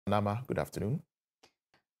Amma, good afternoon.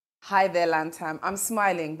 Hi there, Lantam. I'm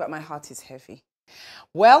smiling, but my heart is heavy.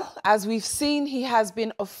 Well, as we've seen, he has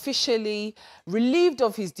been officially relieved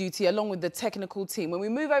of his duty along with the technical team. When we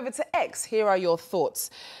move over to X, here are your thoughts.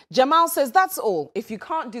 Jamal says, that's all. If you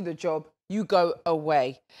can't do the job, you go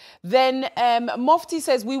away. Then Mofti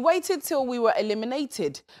says, we waited till we were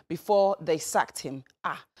eliminated before they sacked him.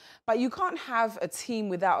 But you can't have a team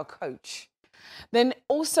without a coach. Then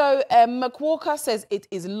also, McWalker says it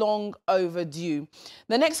is long overdue.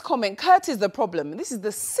 The next comment, Kurt is the problem. This is the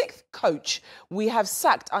 6th coach we have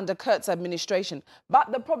sacked under Kurt's administration,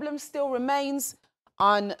 but the problem still remains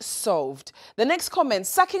unsolved. The next comment,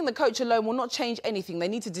 sacking the coach alone will not change anything. They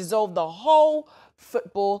need to dissolve the whole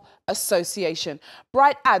Football Association.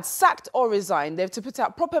 Bright adds, sacked or resigned. They have to put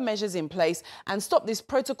out proper measures in place and stop this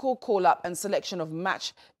protocol call-up and selection of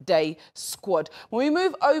match day squad. When we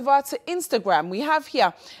move over to Instagram, we have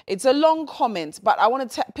here, it's a long comment, but I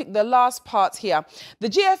want to pick the last part here. The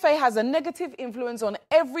GFA has a negative influence on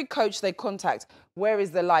every coach they contact. Where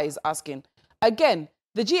is the lie, is asking. Again,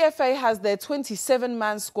 the GFA has their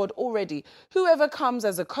 27-man squad already. Whoever comes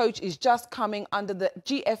as a coach is just coming under the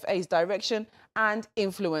GFA's direction and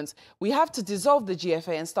influence. We have to dissolve the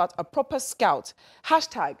GFA and start a proper scout.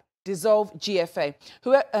 Hashtag dissolve GFA.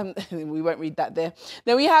 We won't read that there.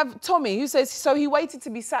 Then we have Tommy, who says, so he waited to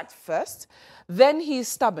be sacked first. Then he's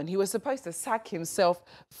stubborn. He was supposed to sack himself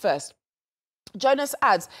first. Jonas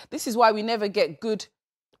adds, this is why we never get good.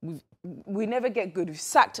 We never get good. We've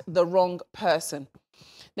sacked the wrong person.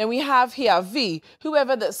 Then we have here V,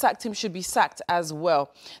 whoever that sacked him should be sacked as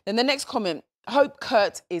well. Then the next comment, hope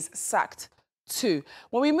Kurt is sacked too.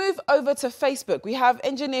 When we move over to Facebook, we have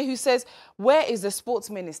Engineer who says, where is the sports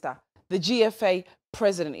minister? The GFA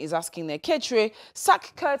president is asking there. Ketre,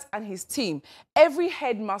 sack Kurt and his team. Every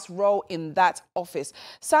head must roll in that office.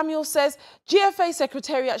 Samuel says, GFA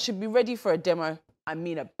secretariat should be ready for a demo. I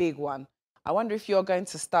mean a big one. I wonder if you're going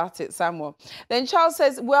to start it, Samuel. Then Charles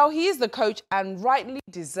says, well, he is the coach and rightly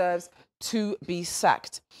deserves to be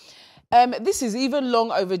sacked. This is even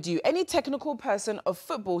long overdue. Any technical person of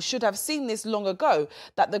football should have seen this long ago,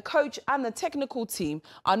 that the coach and the technical team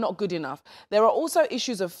are not good enough. There are also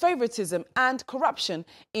issues of favouritism and corruption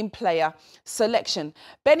in player selection.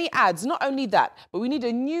 Benny adds, not only that, but we need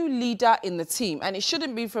a new leader in the team, and it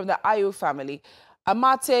shouldn't be from the Ayo family.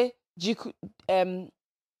 Amate,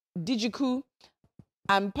 Dijiku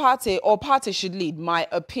and Pate should lead, my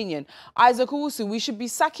opinion. Isaac Owusu, we should be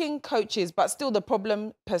sacking coaches, but still the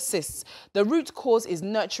problem persists. The root cause is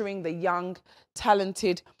nurturing the young,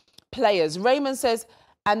 talented players. Raymond says,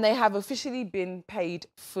 and they have officially been paid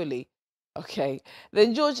fully. Okay.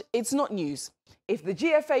 Then George, it's not news. If the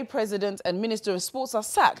GFA president and minister of sports are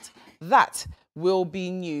sacked, that will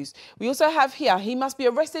be news. We also have here, he must be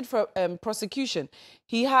arrested for prosecution.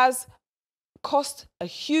 He has cost a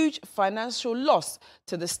huge financial loss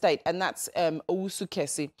to the state, and that's Owusu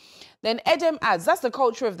Kesi. Then Edem adds, that's the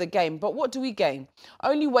culture of the game, but what do we gain?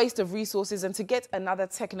 Only waste of resources and to get another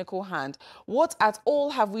technical hand. What at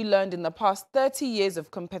all have we learned in the past 30 years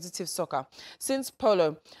of competitive soccer? Since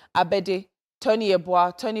Polo, Abede, Tony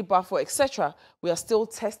Eboa, Tony Buffo, etc., we are still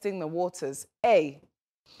testing the waters.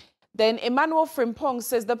 Then Emmanuel Frimpong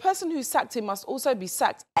says the person who sacked him must also be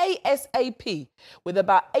sacked ASAP with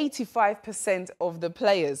about 85% of the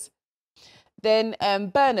players. Then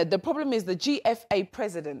Bernard, the problem is the GFA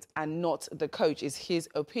president and not the coach, is his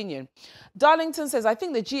opinion. Darlington says, I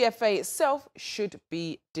think the GFA itself should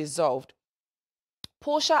be dissolved.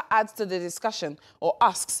 Portia adds to the discussion or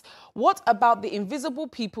asks, what about the invisible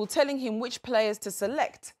people telling him which players to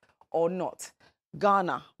select or not?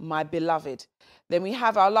 Ghana, my beloved. Then we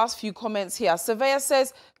have our last few comments here. Surveyor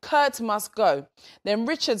says, Kurt must go. Then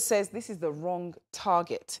Richard says, this is the wrong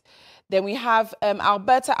target. Then we have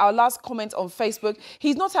Alberta, our last comment on Facebook.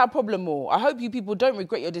 He's not our problem more. I hope you people don't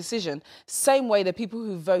regret your decision. Same way the people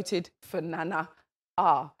who voted for Nana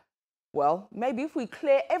are. Well, maybe if we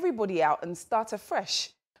clear everybody out and start afresh,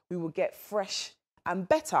 we will get fresh and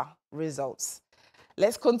better results.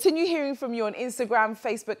 Let's continue hearing from you on Instagram,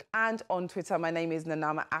 Facebook, and on Twitter. My name is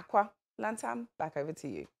Nanama Aqua. Lantam, back over to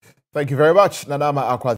you. Thank you very much, Nanama Aqua.